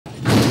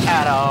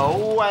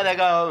Away they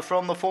go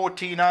from the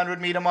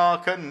 1400-meter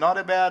marker. Not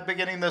a bad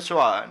beginning, this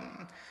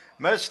one.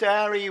 Mr.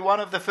 Harry, one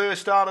of the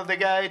first out of the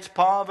gates.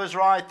 Parva's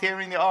right there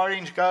in the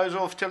orange, goes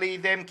off to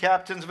lead them.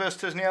 Captain's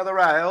Vistas near the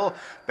rail.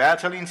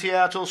 Battle in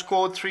Seattle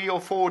scored 3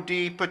 or 4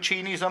 deep.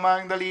 Puccini's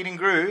among the leading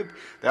group.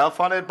 They're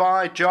followed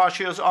by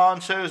Joshua's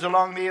Answers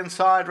along the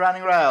inside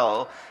running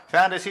rail.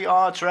 Fantasy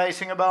Arts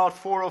racing about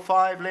 4 or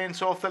 5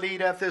 lengths off the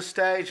lead at this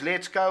stage.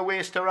 Let's Go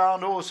West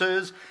around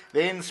horses.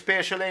 Then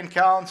Special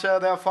Encounter.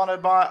 They're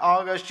followed by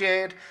Argos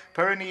Jet.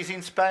 Pyrenees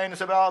in Spain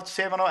is about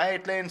 7 or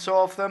 8 lengths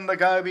off them. The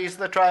Gobies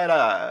the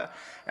trailer.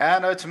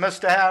 And it's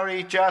Mr.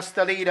 Harry just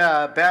the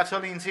leader.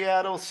 Battle in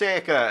Seattle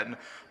second.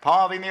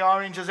 Parv in the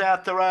orange is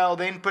at the rail,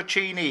 then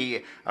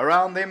Puccini.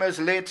 Around them is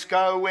Let's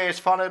Go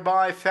West, followed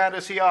by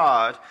Fantasy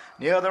Art.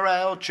 Near the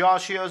rail,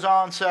 Joshua's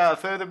Answer.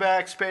 Further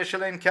back,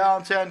 Special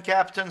Encounter and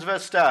Captain's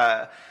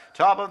Vista.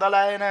 Top of the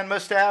lane, and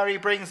Mr. Harry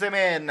brings them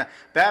in.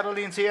 Battle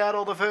in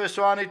Seattle, the first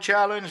one to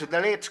challenge.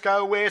 The Let's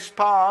Go West,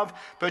 Parv,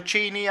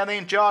 Puccini, and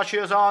then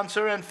Joshua's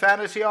Answer and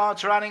Fantasy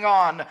Arts running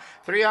on.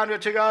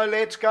 300 to go.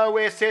 Let's Go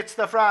West sets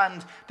the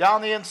front.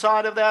 Down the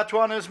inside of that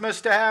one is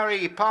Mr.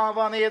 Harry. Parv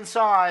on the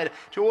inside.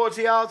 Towards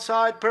the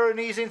outside,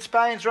 Pyrenees in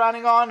Spain's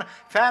running on.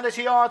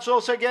 Fantasy Arts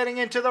also getting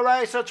into the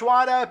race. It's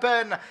wide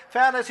open.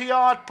 Fantasy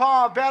Art,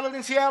 Parv, Battle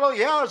in Seattle.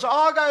 Here's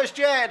Argos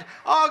Jet.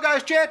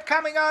 Argos Jet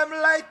coming home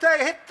late.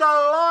 They hit the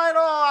line.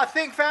 Oh, I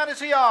think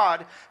Fantasy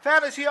Art.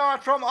 Fantasy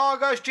Art from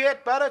Argos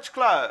Jet, but it's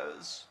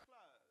close.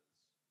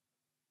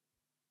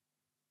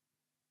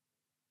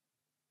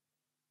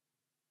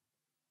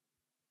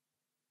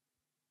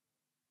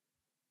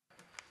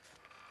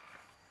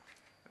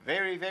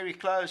 Very, very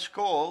close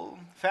call.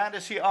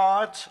 Fantasy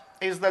Art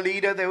is the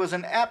leader. There was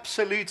an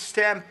absolute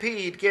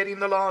stampede getting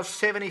the last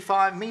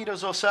 75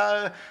 meters or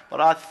so,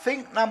 but I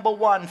think number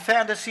 1,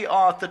 Fantasy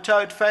Art, the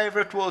tote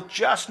favorite, will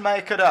just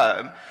make it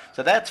home.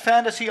 So that's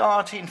Fantasy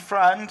Art in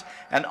front,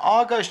 and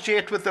Argos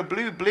Jet with the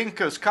blue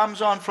blinkers comes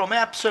on from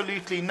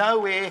absolutely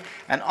nowhere,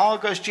 and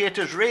Argos Jet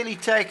is really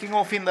taking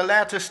off in the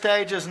latter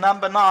stages.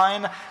 Number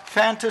 9,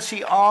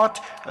 Fantasy Art.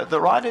 The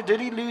rider,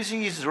 did he lose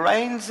his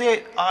reins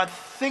there? I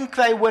think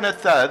they win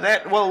it though.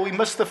 Well, we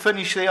missed the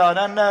finish there. I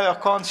don't know. I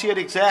can't see it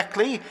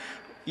exactly.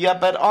 Yeah,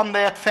 but on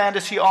that,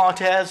 Fantasy Art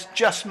has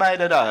just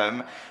made it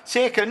home.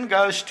 Second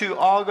goes to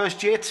Argos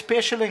Jet.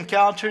 Special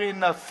Encounter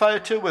in the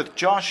photo with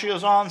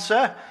Joshua's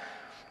Answer.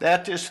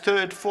 That is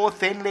third. Fourth,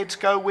 then Let's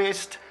Go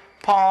West,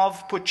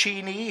 Parv,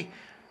 Puccini,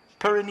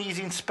 Pyrenees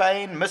in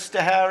Spain,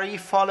 Mr. Harry,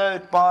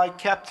 followed by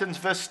Captain's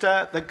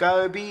Vista, the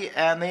Gobi,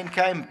 and then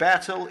came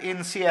Battle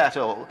in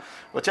Seattle.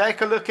 We'll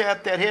take a look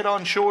at that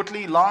head-on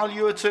shortly. Lyle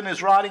Hewitson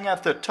is riding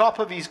at the top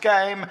of his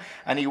game,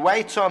 and he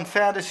waits on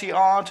Fantasy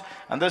Art.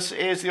 And this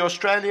is the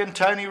Australian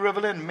Tony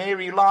Rivelin.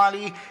 Mary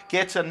Liley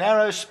gets a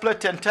narrow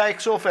split and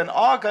takes off, and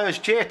Argos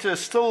Jet has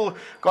still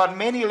got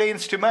many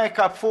lengths to make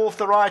up for off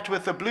the right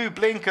with the blue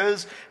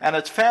blinkers, and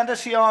it's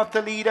Fantasy Art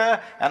the leader,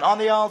 and on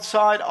the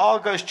outside,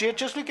 Argos Jet.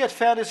 Just look at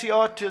Fantasy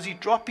Art. Does he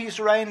drop his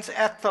reins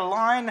at the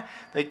line?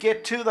 They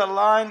get to the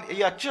line.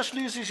 Yeah, just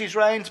loses his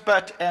reins,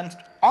 and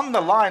on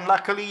the line,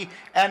 luckily,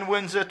 and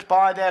wins it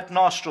by that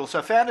nostril.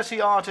 So Fantasy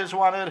Art has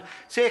won it.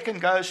 Second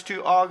goes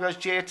to Argos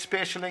Jet,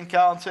 Special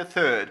Encounter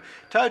third.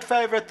 Tote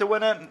favourite, the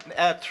winner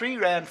at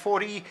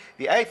R3.40.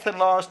 The eighth and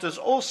last is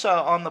also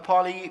on the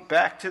poly.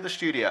 Back to the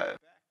studio.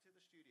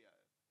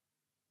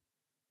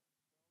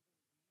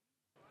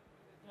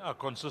 Yeah,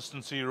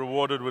 consistency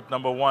rewarded with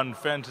number 1,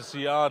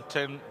 Fantasy Art,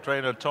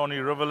 trainer Tony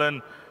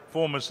Rivelin.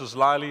 4, Mrs.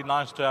 Liley,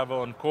 nice to have her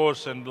on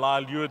course, and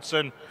Lyle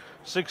Hewitson,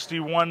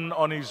 61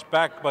 on his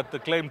back, but the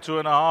claim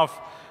 2.5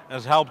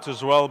 has helped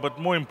as well. But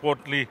more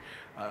importantly,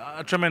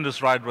 a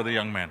tremendous ride with the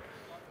young man.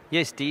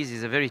 Yes, Dees,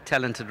 he's a very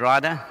talented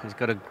rider. He's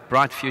got a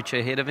bright future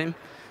ahead of him,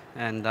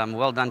 and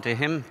well done to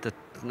him.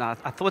 I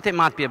thought there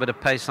might be a bit of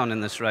pace on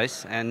in this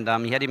race, and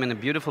he had him in a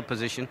beautiful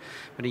position.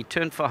 When he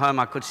turned for home,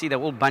 I could see they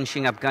were all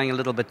bunching up, going a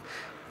little bit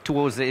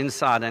towards the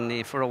inside,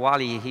 and for a while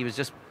he was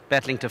just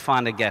battling to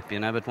find a gap,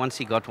 but once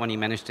he got one, he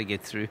managed to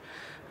get through.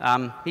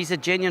 He's a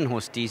genuine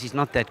horse, Dees. He's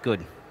not that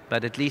good,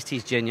 but at least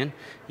he's genuine.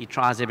 He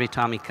tries every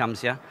time he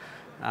comes here.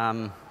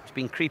 He's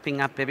been creeping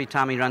up. Every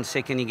time he runs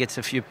second, he gets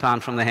a few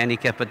pounds from the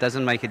handicap, but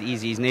doesn't make it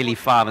easy. He's nearly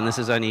 5, and this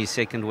is only his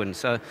second win.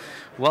 So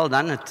well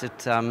done.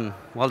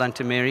 Well done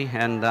to Mary,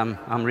 and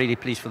I'm really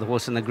pleased for the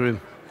horse and the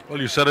groom. Well,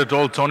 you said it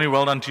all, Tony.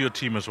 Well done to your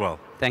team as well.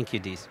 Thank you,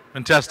 Dees.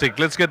 Fantastic.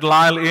 Let's get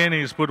Lyle in.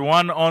 He's put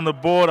 1 on the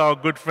board, our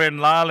good friend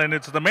Lyle, and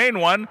it's the main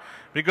one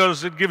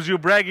because it gives you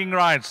bragging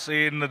rights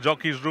in the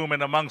jockey's room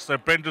and amongst the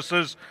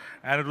apprentices,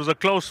 and it was a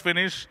close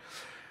finish.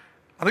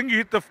 I think you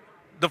hit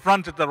the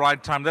front at the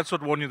right time. That's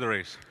what won you the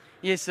race.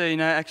 Yes, so,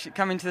 actually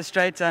coming to the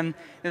straight, there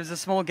was a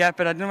small gap,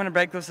 but I didn't want to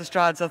break off the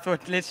stride, so I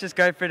thought, let's just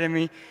go for it,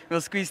 and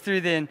we'll squeeze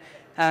through there. And,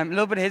 a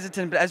little bit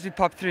hesitant, but as we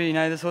popped through,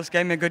 this horse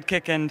gave me a good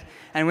kick and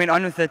went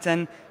on with it.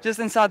 And just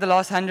inside the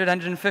last 100,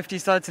 150,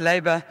 started to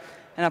labour,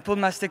 and I pulled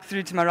my stick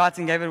through to my right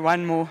and gave it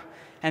one more,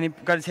 and he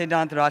got his head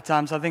down at the right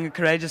time. So I think a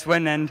courageous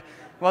win, and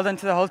well done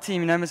to the whole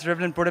team. Mr.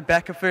 Rivelin brought it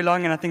back a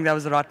furlong, and I think that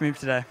was the right move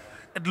today.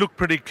 It looked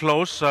pretty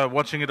close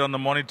watching it on the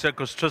monitor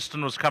because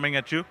Tristan was coming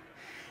at you.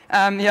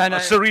 Yeah, no,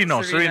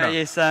 Sereno.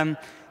 Yes.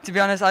 To be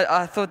honest,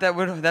 I thought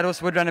that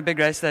horse would run a big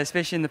race though,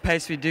 especially in the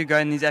pace we do go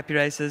in these Appy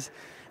races.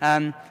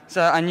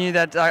 So I knew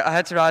that I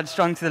had to ride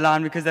strong to the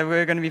line because they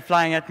were going to be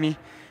flying at me.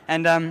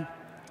 And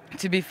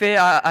to be fair,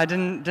 I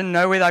didn't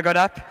know whether I got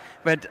up,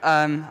 but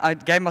I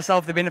gave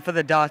myself the benefit of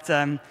the doubt,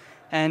 and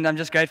I'm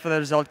just grateful the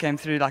result came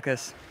through like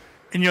this.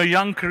 In your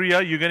young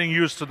career, you're getting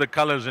used to the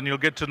colors and you'll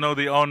get to know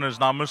the owners.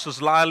 Now,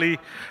 Mrs. Liley,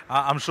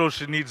 I'm sure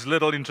she needs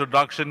little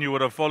introduction. You would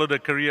have followed her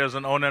career as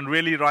an owner, and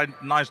really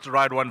nice to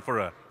ride one for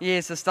her.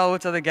 Yes, a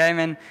stalwart of the game,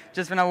 and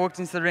just when I walked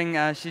into the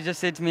ring, she just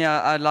said to me,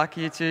 I'd like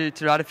you to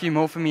ride a few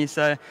more for me.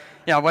 So,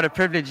 yeah, what a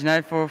privilege, you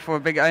know, for a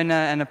big owner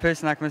and a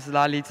person like Mrs.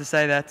 Liley to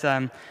say that.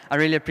 I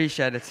really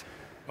appreciate it.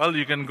 Well,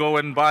 you can go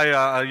and buy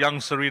a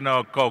young Serena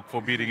a Coke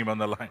for beating him on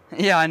the line.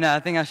 Yeah, I know. I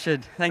think I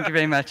should. Thank you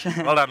very much.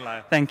 Well done,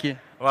 Lyle. Thank you.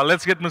 Well,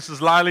 let's get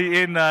Mrs.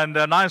 Liley in, and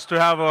nice to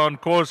have her on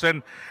course.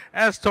 And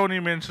as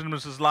Tony mentioned,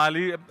 Mrs.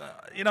 Liley,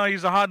 you know,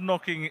 he's a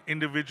hard-knocking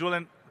individual,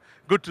 and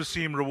good to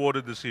see him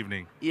rewarded this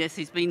evening. Yes,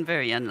 he's been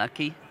very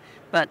unlucky,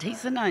 but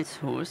he's a nice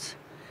horse,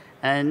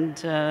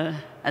 and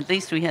at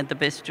least we had the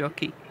best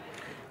jockey.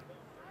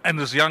 And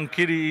this young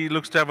kiddie, he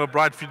looks to have a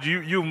bright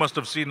future. You must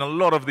have seen a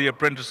lot of the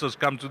apprentices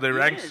come to their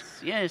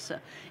ranks. Yes.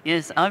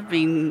 I've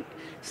been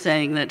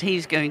saying that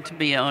he's going to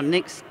be our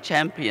next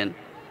champion.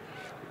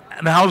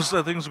 And how's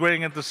things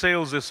going at the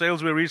sales? The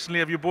sales were recently.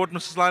 Have you bought,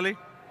 Mrs. Liley?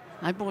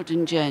 I bought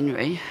in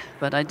January,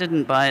 but I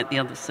didn't buy at the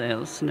other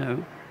sales,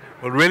 no.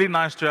 Well, really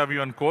nice to have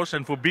you on course.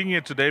 And for being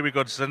here today, we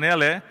got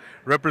Zanele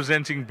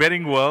representing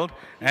Betting World,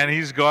 and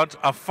he's got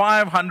a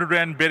 500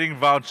 Rand betting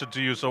voucher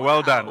to you. So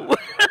well done.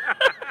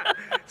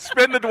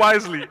 Spend it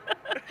wisely.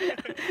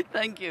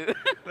 Thank you.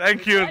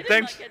 Thank you.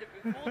 Thanks.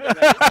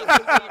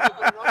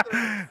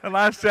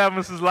 Nice to have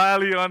Mrs.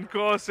 Liley on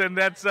course, and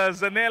that's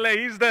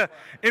Zanele. He's the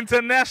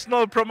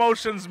international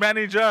promotions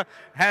manager,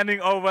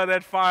 handing over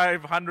that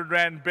 500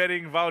 Rand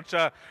betting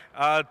voucher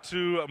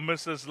to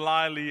Mrs.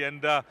 Liley.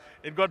 And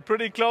it got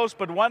pretty close,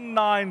 but 1,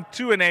 9,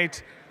 2 and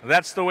 8.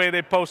 That's the way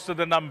they posted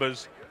the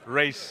numbers.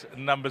 Race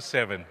number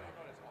 7.